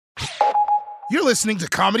You're listening to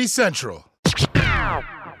Comedy Central.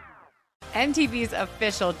 MTV's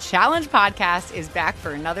official Challenge podcast is back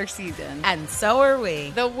for another season. And so are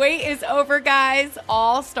we. The wait is over, guys.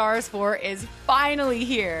 All Stars 4 is finally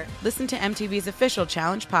here. Listen to MTV's official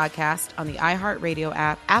Challenge podcast on the iHeartRadio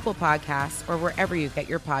app, Apple Podcasts, or wherever you get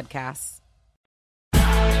your podcasts.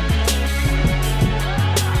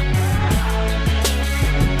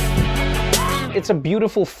 It's a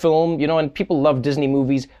beautiful film, and people love Disney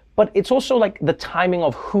movies, but it's also like the timing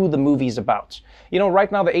of who the movie's about.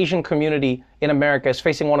 Right now the Asian community in America is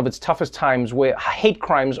facing one of its toughest times where hate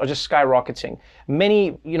crimes are just skyrocketing.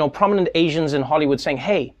 Many, prominent Asians in Hollywood saying,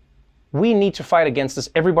 hey, we need to fight against this.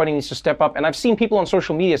 Everybody needs to step up. And I've seen people on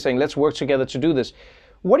social media saying, let's work together to do this.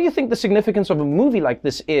 What do you think the significance of a movie like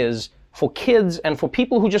this is for kids and for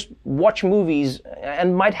people who just watch movies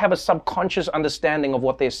and might have a subconscious understanding of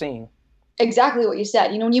what they're seeing? Exactly what you said.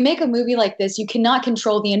 When you make a movie like this, you cannot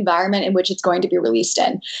control the environment in which it's going to be released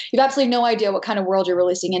in. You have absolutely no idea what kind of world you're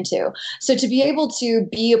releasing into. So to be able to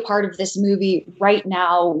be a part of this movie right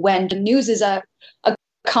now when the news is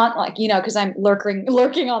because I'm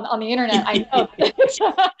lurking on the internet, I know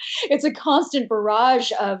it's a constant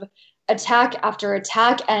barrage of attack after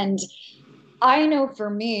attack. And I know for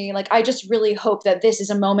me, I just really hope that this is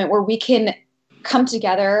a moment where we can come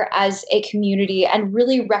together as a community and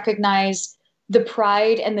really recognize the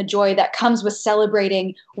pride and the joy that comes with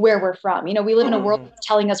celebrating where we're from. We live in a world that's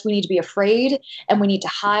telling us we need to be afraid and we need to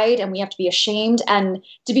hide and we have to be ashamed. And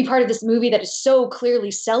to be part of this movie that is so clearly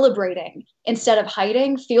celebrating instead of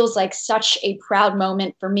hiding feels like such a proud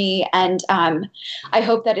moment for me. And I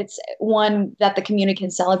hope that it's one that the community can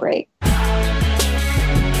celebrate.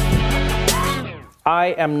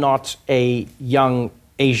 I am not a young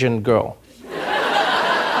Asian girl.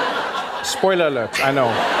 Spoiler alert, I know.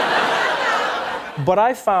 But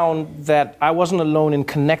I found that I wasn't alone in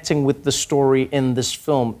connecting with the story in this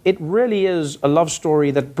film. It really is a love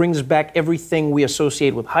story that brings back everything we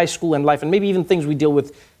associate with high school and life, and maybe even things we deal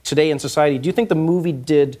with today in society. Do you think the movie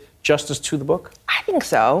did justice to the book? I think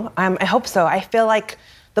so. I hope so. I feel like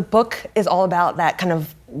the book is all about that kind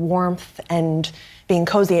of warmth and being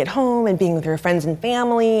cozy at home and being with your friends and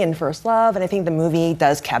family and first love, and I think the movie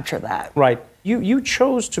does capture that. Right. You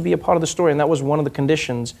chose to be a part of the story, and that was one of the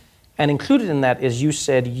conditions. And included in that is you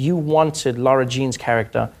said you wanted Lara Jean's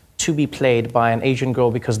character to be played by an Asian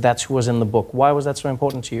girl because that's who was in the book. Why was that so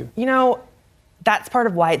important to you? That's part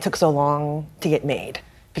of why it took so long to get made,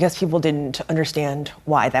 because people didn't understand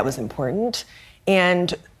why that was important.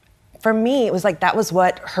 And for me, it was like that was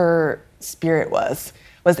what her spirit was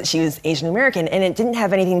that she was Asian American, and it didn't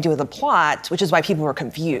have anything to do with the plot, which is why people were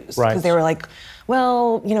confused. Right. Because they were like,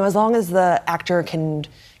 well, as long as the actor can,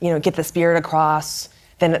 get the spirit across,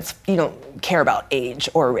 then you don't care about age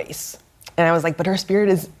or race. And I was like, but her spirit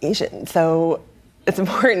is Asian, so it's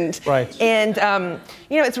important. Right. And,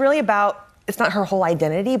 it's really about, it's not her whole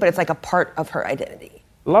identity, but it's like a part of her identity.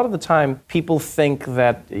 A lot of the time, people think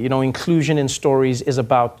that, inclusion in stories is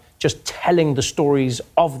about just telling the stories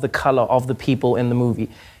of the color of the people in the movie.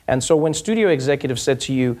 And so when studio executives said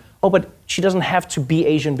to you, oh, but she doesn't have to be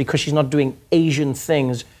Asian because she's not doing Asian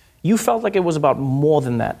things, you felt like it was about more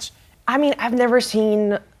than that. I mean, I've never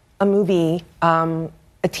seen a movie, a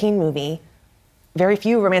teen movie, very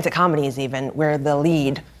few romantic comedies even, where the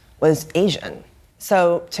lead was Asian.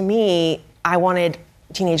 So to me, I wanted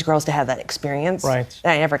teenage girls to have that experience that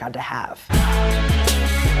I never got to have.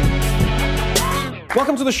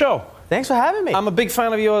 Welcome to the show. Thanks for having me. I'm a big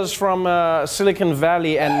fan of yours from Silicon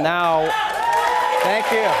Valley, and now... Thank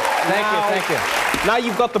you. Now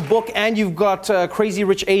you've got the book and you've got Crazy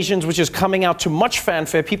Rich Asians, which is coming out to much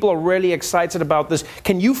fanfare. People are really excited about this.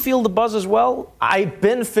 Can you feel the buzz as well? I've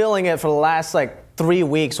been feeling it for the last 3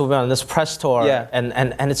 weeks. We've been on this press tour,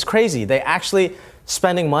 and it's crazy. They actually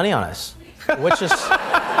spending money on us, which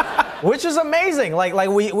is amazing.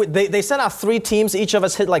 They sent out 3 teams. Each of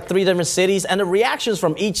us hit 3 different cities, and the reactions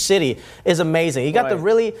from each city is amazing. You got the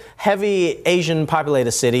really heavy Asian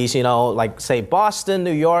populated cities, say Boston,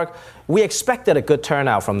 New York. We expected a good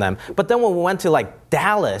turnout from them. But then when we went to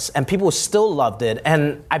Dallas, and people still loved it,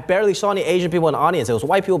 and I barely saw any Asian people in the audience. It was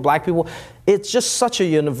white people, black people. It's just such a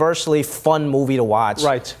universally fun movie to watch.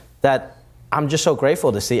 Right. That I'm just so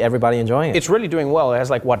grateful to see everybody enjoying it. It's really doing well. It has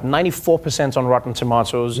 94% on Rotten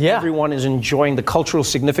Tomatoes. Yeah. Everyone is enjoying the cultural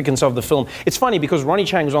significance of the film. It's funny because Ronny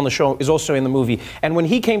Chieng, who's on the show, is also in the movie. And when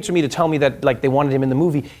he came to me to tell me that they wanted him in the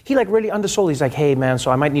movie, he really undersold. He's like, hey man,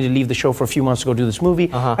 so I might need to leave the show for a few months to go do this movie.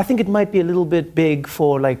 I think it might be a little bit big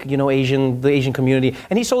for the Asian community.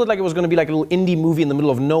 And he sold it like it was going to be a little indie movie in the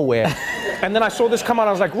middle of nowhere. And then I saw this come out,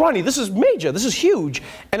 I was like, Ronnie, this is major, this is huge.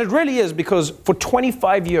 And it really is, because for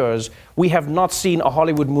 25 years, we have not seen a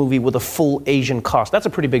Hollywood movie with a full Asian cast. That's a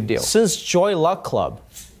pretty big deal. Since Joy Luck Club.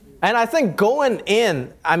 And I think going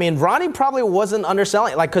in, I mean, Ronnie probably wasn't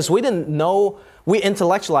underselling, like, because we didn't know, we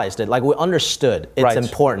intellectualized it, like we understood it's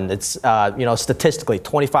important. It's, statistically,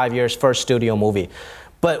 25 years, first studio movie.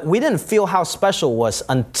 But we didn't feel how special it was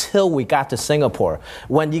until we got to Singapore.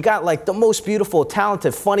 When you got like the most beautiful,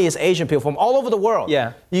 talented, funniest Asian people from all over the world.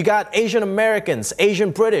 Yeah. You got Asian Americans,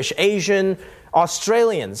 Asian British, Asian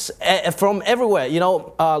Australians, from everywhere.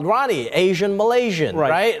 Ronnie, Asian Malaysian,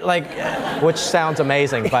 right? Like, which sounds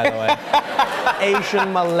amazing, by the way.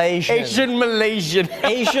 Asian Malaysian. Asian Malaysian.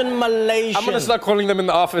 Asian Malaysian. I'm going to start calling them in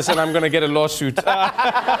the office and I'm going to get a lawsuit.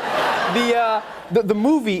 The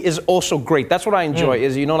movie is also great. That's what I enjoy,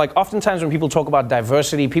 is, oftentimes when people talk about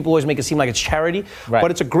diversity, people always make it seem like it's charity, but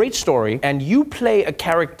it's a great story, and you play a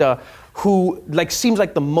character who seems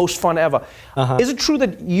like the most fun ever. Is it true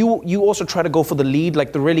that you also try to go for the lead,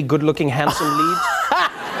 like the really good-looking, handsome lead?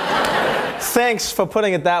 Thanks for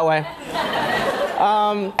putting it that way.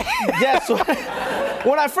 Yes.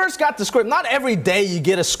 When I first got the script, not every day you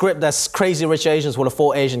get a script that's Crazy Rich Asians with a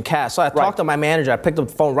full Asian cast. So I talked to my manager. I picked up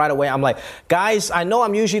the phone right away. I'm like, guys, I know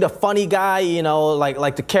I'm usually the funny guy,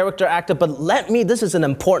 like the character actor, but this is an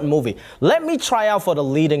important movie. Let me try out for the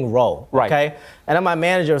leading role, okay? And then my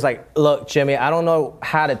manager was like, look, Jimmy, I don't know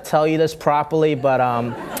how to tell you this properly, but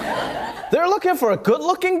they're looking for a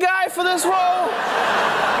good-looking guy for this role.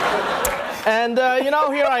 And,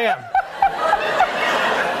 here I am.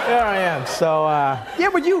 Here I am. So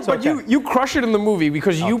you crush it in the movie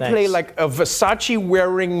because you play like a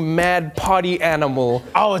Versace-wearing mad party animal.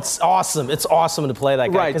 Oh, it's awesome! It's awesome to play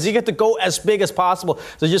that guy because you get to go as big as possible.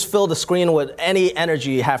 So just fill the screen with any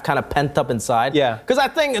energy you have kind of pent up inside. Yeah. Because I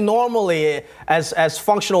think normally, as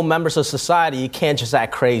functional members of society, you can't just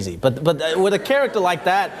act crazy. But with a character like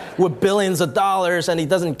that, with billions of dollars, and he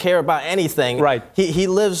doesn't care about anything. Right. He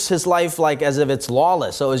lives his life like as if it's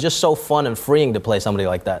lawless. So it's just so fun and freeing to play somebody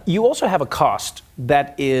like that. You also have a cast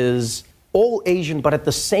that is all Asian, but at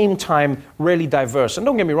the same time really diverse. And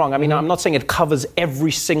don't get me wrong, I mean, I'm not saying it covers every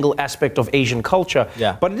single aspect of Asian culture,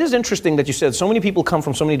 but it is interesting that you said so many people come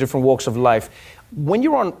from so many different walks of life. When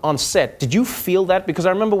you're on set, did you feel that? Because I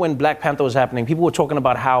remember when Black Panther was happening, people were talking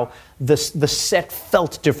about how the set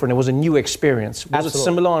felt different. It was a new experience. Was it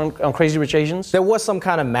similar on Crazy Rich Asians? There was some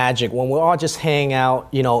kind of magic when we're all just hanging out,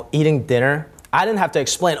 eating dinner. I didn't have to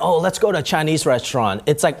explain, let's go to a Chinese restaurant.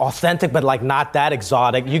 It's like authentic, but like not that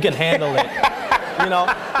exotic. You can handle it.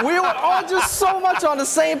 We were all just so much on the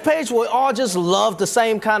same page. We all just loved the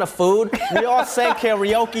same kind of food. We all sang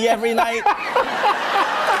karaoke every night.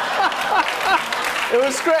 It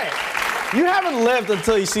was great. You haven't lived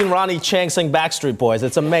until you've seen Ronnie Chang sing Backstreet Boys.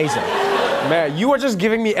 It's amazing. Man, you are just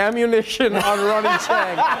giving me ammunition on Ronnie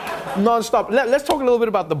Chang nonstop. Let's talk a little bit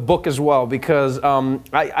about the book as well, because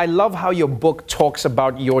I love how your book talks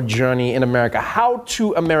about your journey in America. How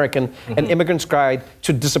to American, an immigrant's guide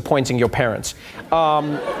to disappointing your parents.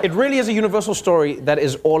 It really is a universal story that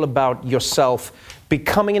is all about yourself,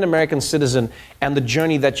 becoming an American citizen, and the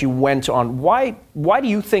journey that you went on. Why do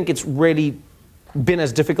you think it's really been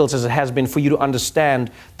as difficult as it has been for you to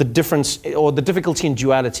understand the difference or the difficulty in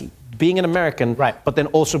duality? Being an American, but then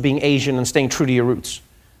also being Asian and staying true to your roots.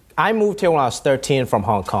 I moved here when I was 13 from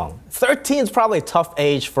Hong Kong. 13 is probably a tough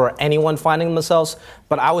age for anyone finding themselves,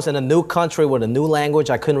 but I was in a new country with a new language.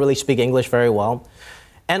 I couldn't really speak English very well.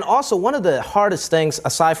 And also, one of the hardest things,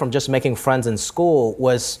 aside from just making friends in school,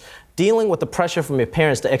 was dealing with the pressure from your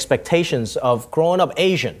parents, the expectations of growing up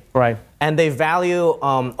Asian. Right. And they value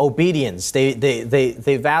obedience.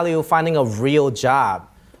 They value finding a real job,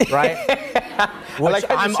 right? Which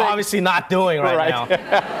I'm obviously not doing right now.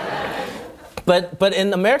 But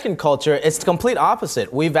in American culture, it's the complete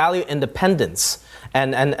opposite. We value independence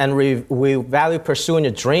and we value pursuing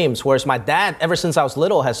your dreams. Whereas my dad, ever since I was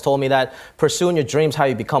little, has told me that pursuing your dreams is how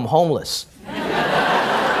you become homeless.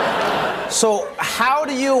 So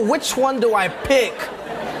which one do I pick?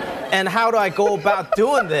 And how do I go about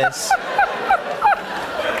doing this?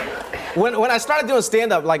 When I started doing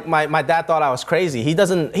stand-up, like my dad thought I was crazy. He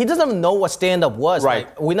doesn't even know what stand-up was. Right.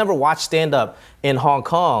 Like, we never watched stand-up in Hong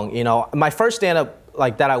Kong. My first stand-up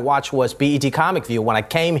that I watched was BET Comic View when I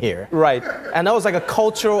came here. Right. And that was like a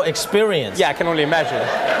cultural experience. Yeah, I can only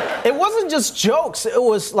imagine. It wasn't just jokes. It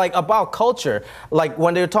was like about culture. Like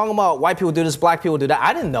when they were talking about white people do this, black people do that,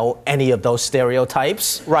 I didn't know any of those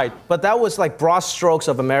stereotypes. Right. But that was like broad strokes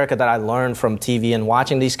of America that I learned from TV and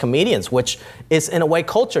watching these comedians, which is in a way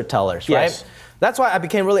culture tellers, right? Yes. That's why I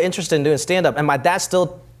became really interested in doing stand-up. And my dad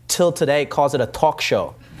still, till today, calls it a talk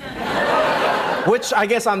show. Which I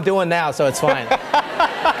guess I'm doing now, so it's fine.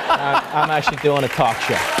 I'm actually doing a talk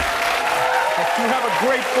show. You have a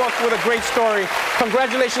great book with a great story.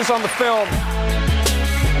 Congratulations on the film.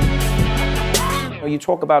 You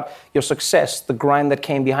talk about your success, the grind that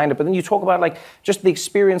came behind it, but then you talk about like just the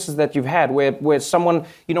experiences that you've had where someone,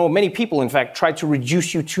 many people in fact tried to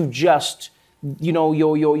reduce you to just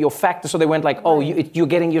your factor, so they went like, oh,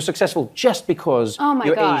 you're successful just because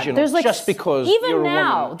you're Asian, there's like, just because even you're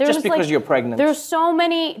now, a woman, just because you're pregnant. There's so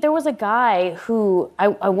many. There was a guy who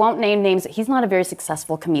I won't name names. He's not a very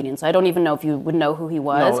successful comedian, so I don't even know if you would know who he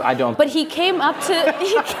was. No, I don't. But he came up to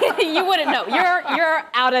you wouldn't know. You're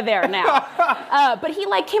out of there now. But he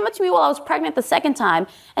like came up to me while I was pregnant the second time,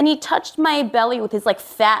 and he touched my belly with his like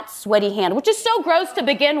fat, sweaty hand, which is so gross to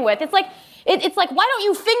begin with. It's like. It's like, why don't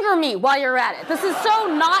you finger me while you're at it? This is so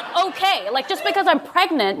not okay. Like, just because I'm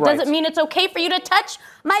pregnant doesn't mean it's okay for you to touch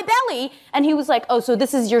my belly. And he was like, oh, so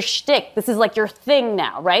this is your shtick. This is like your thing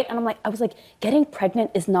now, right? And I was like, getting pregnant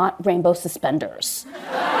is not rainbow suspenders.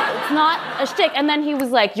 It's not a shtick. And then he was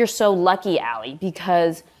like, you're so lucky, Allie,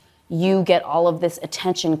 because you get all of this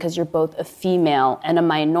attention because you're both a female and a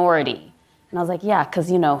minority. And I was like, yeah, because,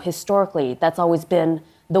 historically, that's always been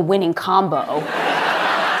the winning combo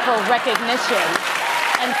for recognition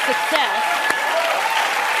and success.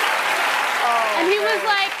 And he was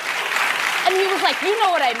like, you know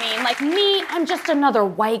what I mean? Like me, I'm just another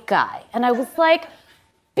white guy. And I was like,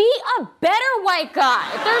 be a better white guy.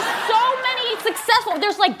 There's so many successful,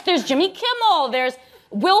 there's Jimmy Kimmel, there's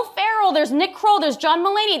Will Ferrell, there's Nick Kroll, there's John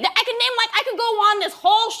Mulaney. I could go on this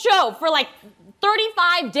whole show for like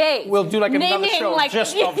 35 days. We'll do like another show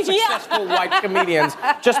just of successful white comedians.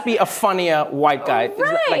 Just be a funnier white guy.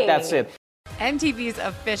 Right. Like, that's it. MTV's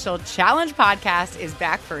official Challenge podcast is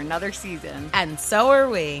back for another season. And so are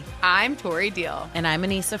we. I'm Tori Deal. And I'm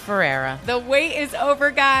Anissa Ferreira. The wait is over,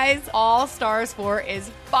 guys. All Stars 4 is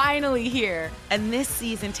finally here. And this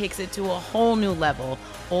season takes it to a whole new level.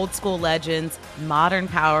 Old school legends, modern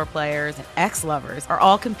power players, and ex-lovers are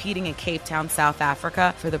all competing in Cape Town, South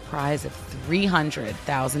Africa for the prize of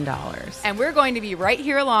 $300,000. And we're going to be right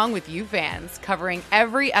here along with you fans, covering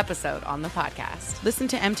every episode on the podcast. Listen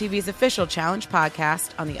to MTV's official Challenge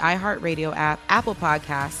podcast on the iHeartRadio app, Apple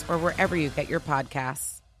Podcasts, or wherever you get your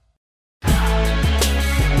podcasts.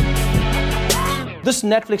 This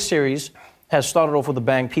Netflix series has started off with a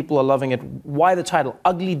bang. People are loving it. Why the title?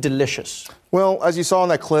 Ugly Delicious. Well, as you saw in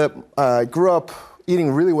that clip, I grew up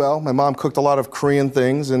eating really well. My mom cooked a lot of Korean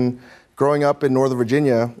things, and growing up in Northern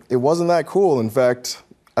Virginia, it wasn't that cool. In fact,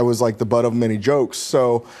 I was like the butt of many jokes.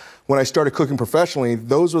 So when I started cooking professionally,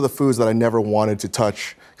 those were the foods that I never wanted to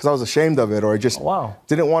touch because I was ashamed of it, or I just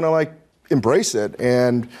didn't want to embrace it.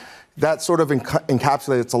 And that sort of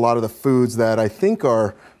encapsulates a lot of the foods that I think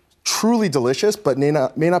are truly delicious, but may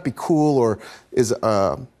not be cool or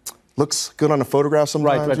looks good on a photograph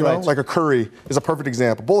sometimes. Right. Like a curry is a perfect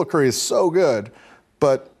example. A bowl of curry is so good,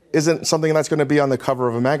 but isn't something that's going to be on the cover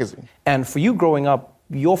of a magazine. And for you growing up,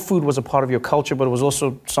 your food was a part of your culture, but it was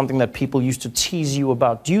also something that people used to tease you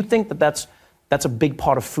about. Do you think that that's a big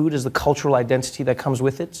part of food, is the cultural identity that comes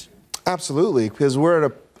with it? Absolutely, because we're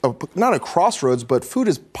at not a crossroads, but food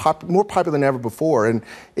is more popular than ever before, and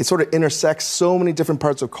it sort of intersects so many different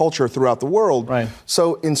parts of culture throughout the world. Right.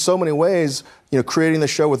 So in so many ways, creating the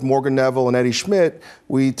show with Morgan Neville and Eddie Schmidt,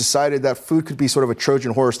 we decided that food could be sort of a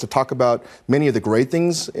Trojan horse to talk about many of the great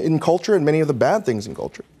things in culture and many of the bad things in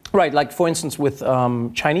culture. Right, like for instance with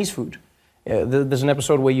Chinese food. There's an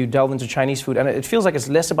episode where you delve into Chinese food, and it feels like it's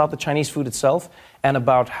less about the Chinese food itself and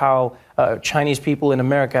about how Chinese people in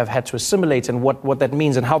America have had to assimilate and what that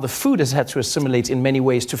means, and how the food has had to assimilate in many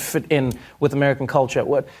ways to fit in with American culture.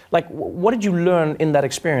 What did you learn in that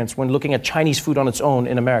experience when looking at Chinese food on its own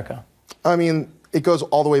in America? I mean, it goes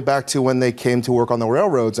all the way back to when they came to work on the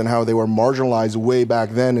railroads and how they were marginalized way back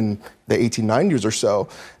then in the 1890s or so.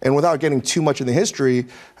 And without getting too much in the history,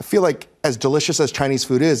 I feel like as delicious as Chinese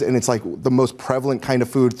food is, and it's like the most prevalent kind of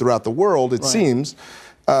food throughout the world, it seems,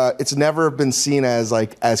 it's never been seen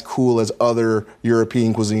as cool as other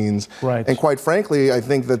European cuisines. Right. And quite frankly, I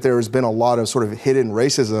think that there has been a lot of sort of hidden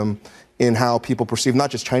racism in how people perceive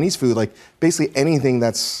not just Chinese food, like basically anything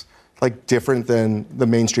that's different than the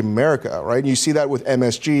mainstream America, right? You see that with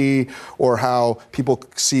MSG, or how people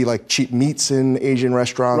see cheap meats in Asian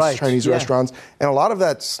restaurants, Chinese restaurants, and a lot of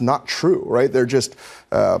that's not true, right? They're just,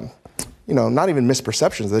 not even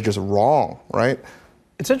misperceptions, they're just wrong, right?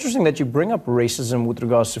 It's interesting that you bring up racism with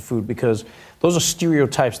regards to food, because those are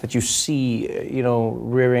stereotypes that you see,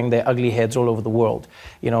 rearing their ugly heads all over the world.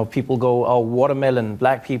 People go, oh, watermelon,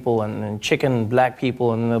 black people, and chicken, black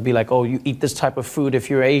people, and they'll be like, oh, you eat this type of food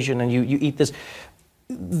if you're Asian, and you eat this.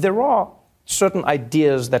 There are certain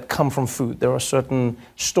ideas that come from food. There are certain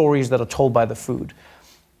stories that are told by the food.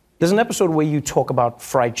 There's an episode where you talk about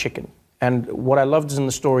fried chicken. And what I loved is in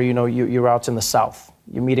the story, you know, you're out in the South.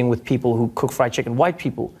 You're meeting with people who cook fried chicken, white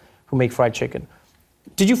people who make fried chicken.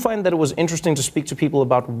 Did you find that it was interesting to speak to people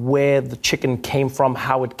about where the chicken came from,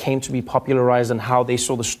 how it came to be popularized, and how they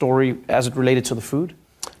saw the story as it related to the food?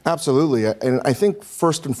 Absolutely. And I think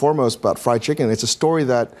first and foremost about fried chicken, it's a story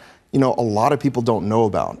that, you know, a lot of people don't know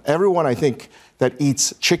about. Everyone, I think, that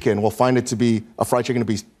eats chicken will find it to be, a fried chicken to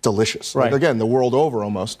be delicious. Right. Like, again, the world over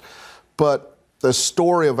almost. But the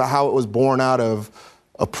story of how it was born out of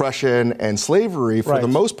oppression and slavery, for the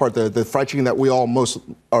most part, the fried chicken that we all most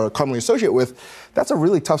are commonly associate with, that's a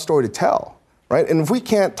really tough story to tell, right? And if we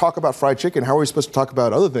can't talk about fried chicken, how are we supposed to talk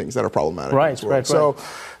about other things that are problematic? Right. So,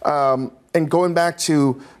 and going back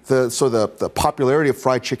to the popularity of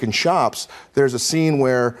fried chicken shops, there's a scene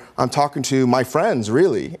where I'm talking to my friends,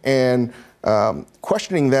 really, and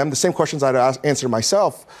questioning them, the same questions I'd answer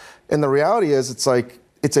myself. And the reality is, it's like,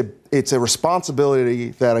 it's a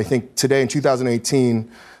responsibility that I think today in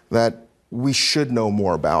 2018 that we should know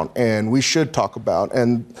more about and we should talk about.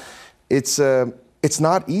 And it's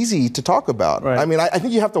not easy to talk about. Right. I mean, I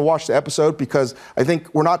think you have to watch the episode, because I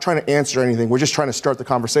think we're not trying to answer anything. We're just trying to start the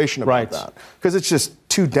conversation about that, because it's just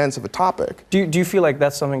too dense of a topic. Do you feel like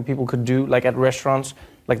that's something people could do, like at restaurants?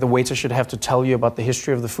 Like the waiter should have to tell you about the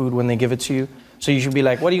history of the food when they give it to you? So you should be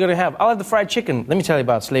like, what are you going to have? I'll have the fried chicken. Let me tell you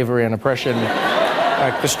about slavery and oppression.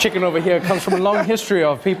 Like, this chicken over here comes from a long history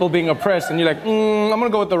of people being oppressed, and you're like, I'm gonna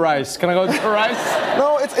go with the rice. Can I go with the rice?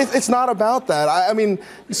 No, it's not about that. I mean,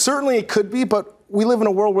 certainly it could be, but we live in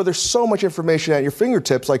a world where there's so much information at your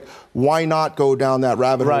fingertips. Like, why not go down that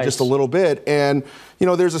rabbit hole just a little bit? And, you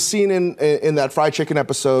know, there's a scene in that fried chicken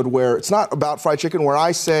episode where it's not about fried chicken, where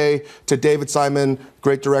I say to David Simon,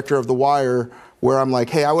 great director of The Wire, where I'm like,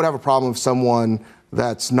 hey, I would have a problem if someone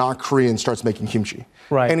that's not Korean starts making kimchi.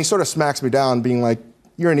 Right. And he sort of smacks me down, being like,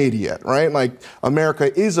 you're an idiot, right? Like,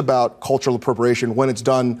 America is about cultural appropriation when it's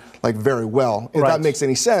done, like, very well, if that makes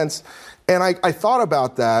any sense. And I thought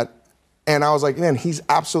about that, and I was like, man, he's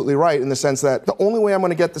absolutely right, in the sense that the only way I'm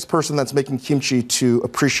gonna get this person that's making kimchi to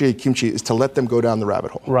appreciate kimchi is to let them go down the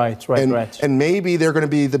rabbit hole. Right. And maybe they're gonna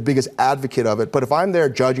be the biggest advocate of it, but if I'm there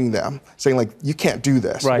judging them, saying, like, you can't do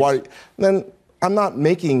this, why? Then I'm not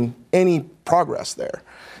making any progress there.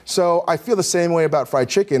 So I feel the same way about fried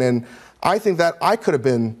chicken, and I think that I could have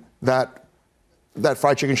been that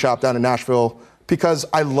fried chicken shop down in Nashville, because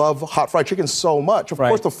I love hot fried chicken so much. Of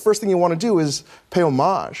course, the first thing you want to do is pay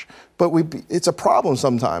homage, but it's a problem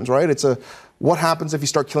sometimes, right? What happens if you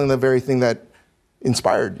start killing the very thing that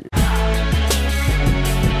inspired you?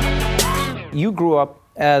 You grew up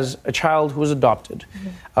as a child who was adopted.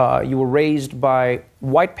 You were raised by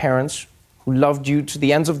white parents who loved you to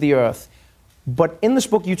the ends of the earth. But in this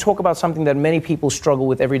book, you talk about something that many people struggle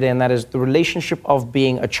with every day, and that is the relationship of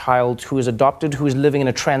being a child who is adopted, who is living in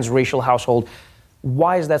a transracial household.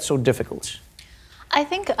 Why is that so difficult? I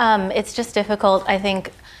think it's just difficult,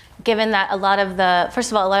 given that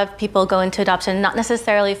first of all, a lot of people go into adoption not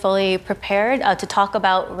necessarily fully prepared to talk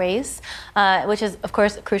about race, which is, of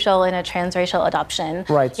course, crucial in a transracial adoption.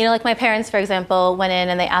 Right. You know, like my parents, for example, went in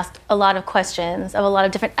and they asked a lot of questions of a lot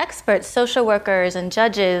of different experts, social workers and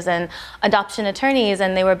judges and adoption attorneys,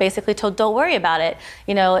 and they were basically told, don't worry about it.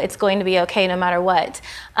 You know, it's going to be okay no matter what.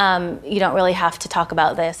 You don't really have to talk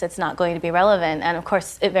about this. It's not going to be relevant. And of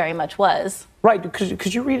course, it very much was. Right,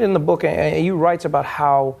 because you read in the book, and you write about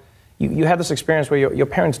how you had this experience where your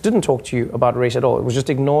parents didn't talk to you about race at all. It was just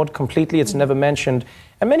ignored completely. It's never mentioned.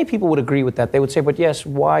 And many people would agree with that. They would say, but yes,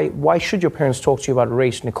 why should your parents talk to you about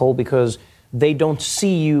race, Nicole? Because they don't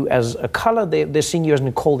see you as a color. They're seeing you as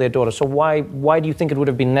Nicole, their daughter. So why do you think it would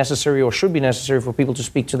have been necessary or should be necessary for people to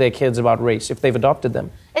speak to their kids about race if they've adopted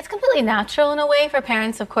them? It's completely natural in a way for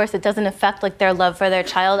parents. Of course, it doesn't affect their love for their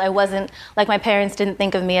child. I wasn't, my parents didn't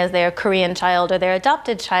think of me as their Korean child or their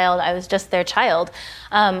adopted child. I was just their child.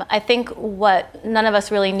 I think what none of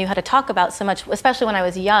us really knew how to talk about so much, especially when I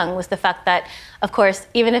was young, was the fact that, of course,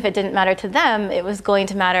 even if it didn't matter to them, it was going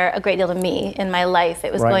to matter a great deal to me in my life.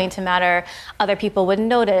 It was going to matter. Other people would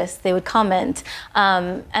notice, they would comment.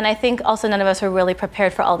 And I think also none of us were really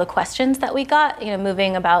prepared for all the questions that we got,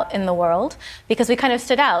 moving about in the world, because we kind of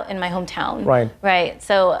stood out in my hometown. Right.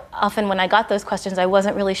 So often when I got those questions, I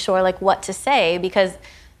wasn't really sure what to say, because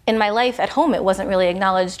in my life at home, it wasn't really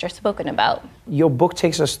acknowledged or spoken about. Your book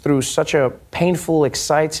takes us through such a painful,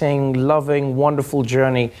 exciting, loving, wonderful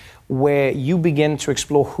journey where you begin to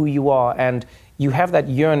explore who you are, and you have that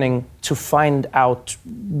yearning to find out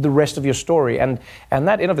the rest of your story. And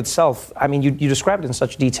that in of itself, I mean, you described it in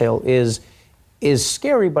such detail, is is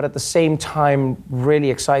scary, but at the same time really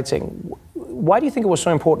exciting. Why do you think it was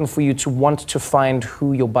so important for you to want to find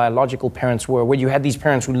who your biological parents were, where you had these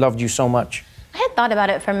parents who loved you so much? I had thought about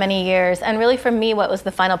it for many years, and really for me what was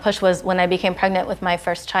the final push was when I became pregnant with my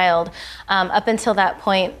first child. Up until that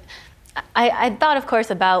point, I thought, of course,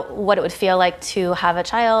 about what it would feel like to have a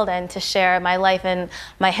child and to share my life and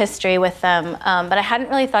my history with them, but I hadn't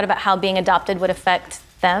really thought about how being adopted would affect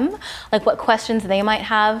them, like what questions they might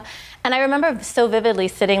have. And I remember so vividly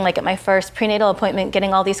sitting like at my first prenatal appointment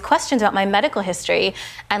getting all these questions about my medical history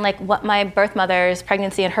and like what my birth mother's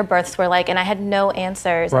pregnancy and her births were like, and I had no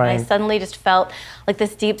answers. Right. And I suddenly just felt like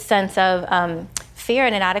this deep sense of fear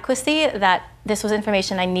and inadequacy that this was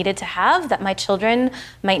information I needed to have, that my children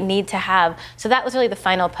might need to have. So that was really the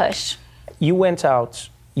final push. You went out,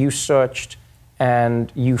 you searched,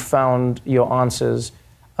 and you found your answers.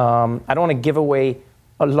 I don't want to give away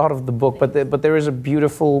a lot of the book, but there is a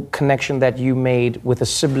beautiful connection that you made with a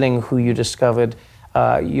sibling who you discovered,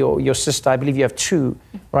 your sister. I believe you have two,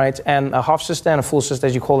 right? And a half sister and a full sister,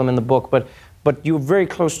 as you call them in the book. But you're very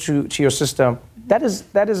close to your sister. That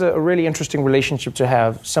is a really interesting relationship to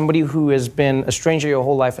have. Somebody who has been a stranger your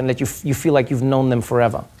whole life and that you feel like you've known them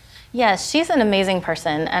forever. Yes, she's an amazing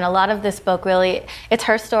person, and a lot of this book really, it's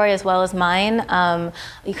her story as well as mine.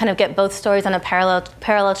 You kind of get both stories on a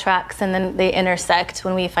parallel tracks, and then they intersect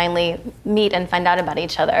when we finally meet and find out about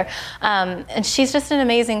each other. And she's just an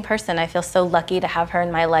amazing person. I feel so lucky to have her in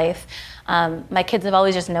my life. My kids have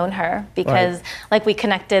always just known her because like we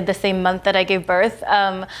connected the same month that I gave birth.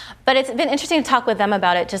 But it's been interesting to talk with them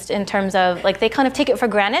about it just in terms of like they kind of take it for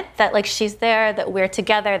granted that like she's there, that we're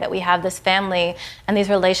together, that we have this family and these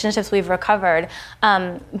relationships we've recovered.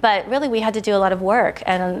 But really we had to do a lot of work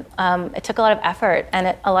and it took a lot of effort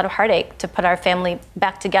and a lot of heartache to put our family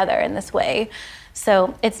back together in this way.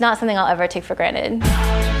 So it's not something I'll ever take for granted.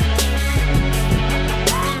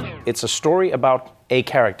 It's a story about a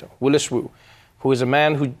character, Willis Wu, who is a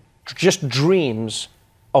man who just dreams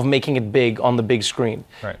of making it big on the big screen.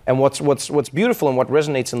 Right. And what's beautiful and what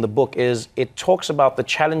resonates in the book is it talks about the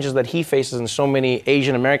challenges that he faces and so many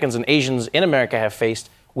Asian Americans and Asians in America have faced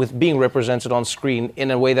with being represented on screen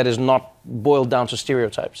in a way that is not boiled down to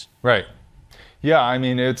stereotypes. Right. Yeah, I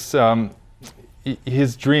mean, it's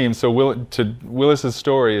his dream. So Willis's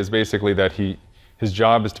story is basically that his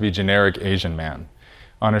job is to be generic Asian man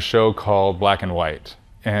on a show called Black and White.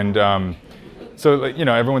 And so, you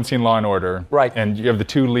know, everyone's seen Law and Order. Right. And you have the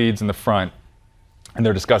two leads in the front, and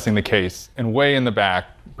they're discussing the case. And way in the back,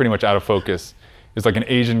 pretty much out of focus, is like an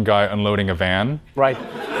Asian guy unloading a van. Right.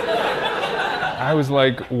 I was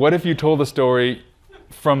like, what if you told the story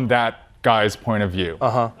from that guy's point of view?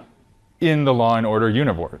 In the Law and Order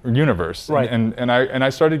universe. Right. And I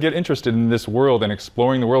started to get interested in this world and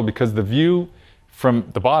exploring the world because the view from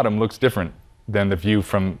the bottom looks different than the view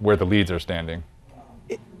from where the leads are standing.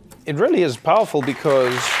 It really is powerful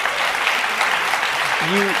because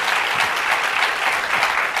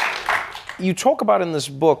you talk about in this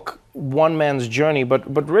book one man's journey,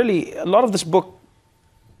 but really a lot of this book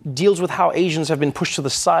deals with how Asians have been pushed to the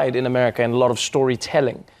side in America in a lot of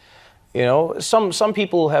storytelling. You know, some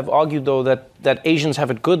people have argued though that Asians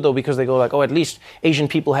have it good though because they go like, oh, at least Asian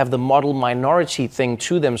people have the model minority thing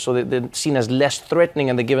to them, so that they're seen as less threatening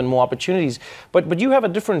and they're given more opportunities. But you have a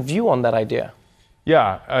different view on that idea.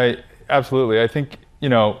 Yeah, absolutely. I think, you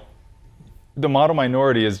know, the model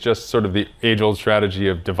minority is just sort of the age-old strategy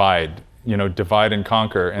of divide and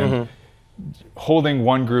conquer, and holding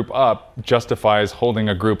one group up justifies holding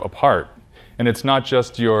a group apart. And it's not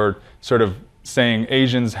just your sort of saying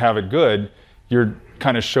Asians have it good, you're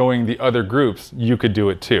kind of showing the other groups you could do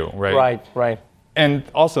it too, right? Right. And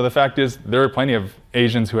also the fact is there are plenty of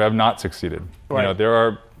Asians who have not succeeded. Right. You know, there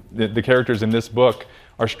are the characters in this book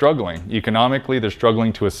are struggling economically, they're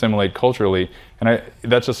struggling to assimilate culturally, and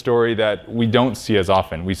that's a story that we don't see as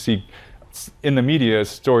often. We see in the media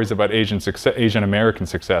stories about Asian American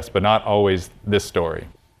success, but not always this story.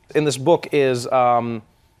 In this book is a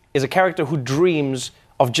character who dreams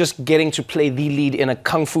of just getting to play the lead in a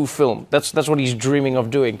kung fu film. That's what he's dreaming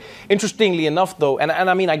of doing. Interestingly enough, though, and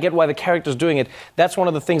I mean, I get why the character's doing it. That's one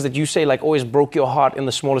of the things that you say, like, always broke your heart in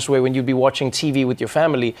the smallest way when you'd be watching TV with your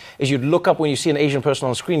family, is you'd look up when you see an Asian person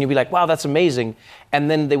on screen, you'd be like, wow, that's amazing. And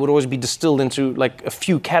then they would always be distilled into, like, a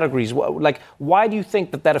few categories. Like, why do you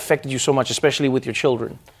think that affected you so much, especially with your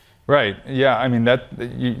children? Right. Yeah. I mean,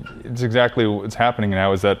 it's exactly what's happening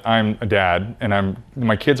now. Is that I'm a dad, and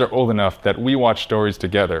my kids are old enough that we watch stories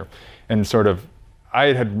together, and sort of,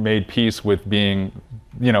 I had made peace with being,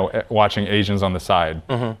 watching Asians on the side,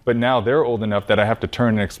 but now they're old enough that I have to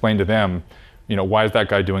turn and explain to them, why is that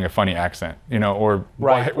guy doing a funny accent? Or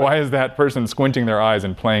why is that person squinting their eyes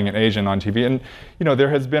and playing an Asian on TV? And, there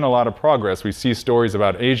has been a lot of progress. We see stories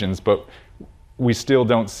about Asians, but we still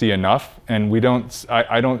don't see enough. And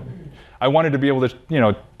I wanted to be able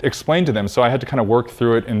to, explain to them. So I had to kind of work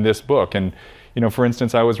through it in this book. And, for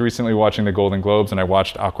instance, I was recently watching the Golden Globes and I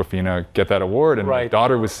watched Awkwafina get that award, and my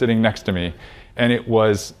daughter was sitting next to me. And it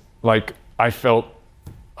was like, I felt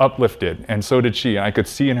uplifted, and so did she. And I could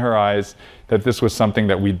see in her eyes that this was something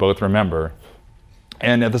that we'd both remember.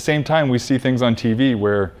 And at the same time, we see things on TV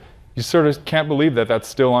where you sort of can't believe that that's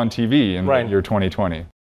still on TV in the year 2020.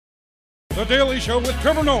 The Daily Show with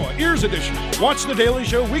Trevor Noah, Ears Edition. Watch The Daily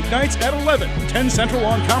Show weeknights at 11, 10 Central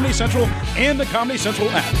on Comedy Central and the Comedy Central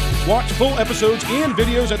app. Watch full episodes and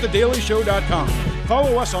videos at thedailyshow.com.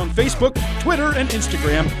 Follow us on Facebook, Twitter, and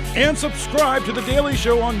Instagram, and subscribe to The Daily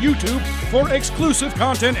Show on YouTube for exclusive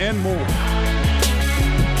content and more.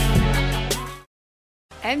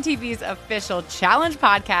 MTV's official Challenge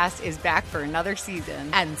podcast is back for another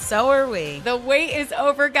season. And so are we. The wait is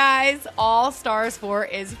over, guys. All Stars 4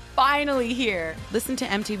 is finally here. Listen to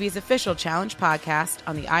MTV's official Challenge podcast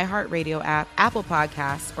on the iHeartRadio app, Apple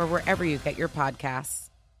Podcasts, or wherever you get your podcasts.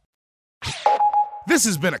 This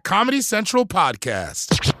has been a Comedy Central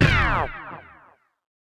podcast.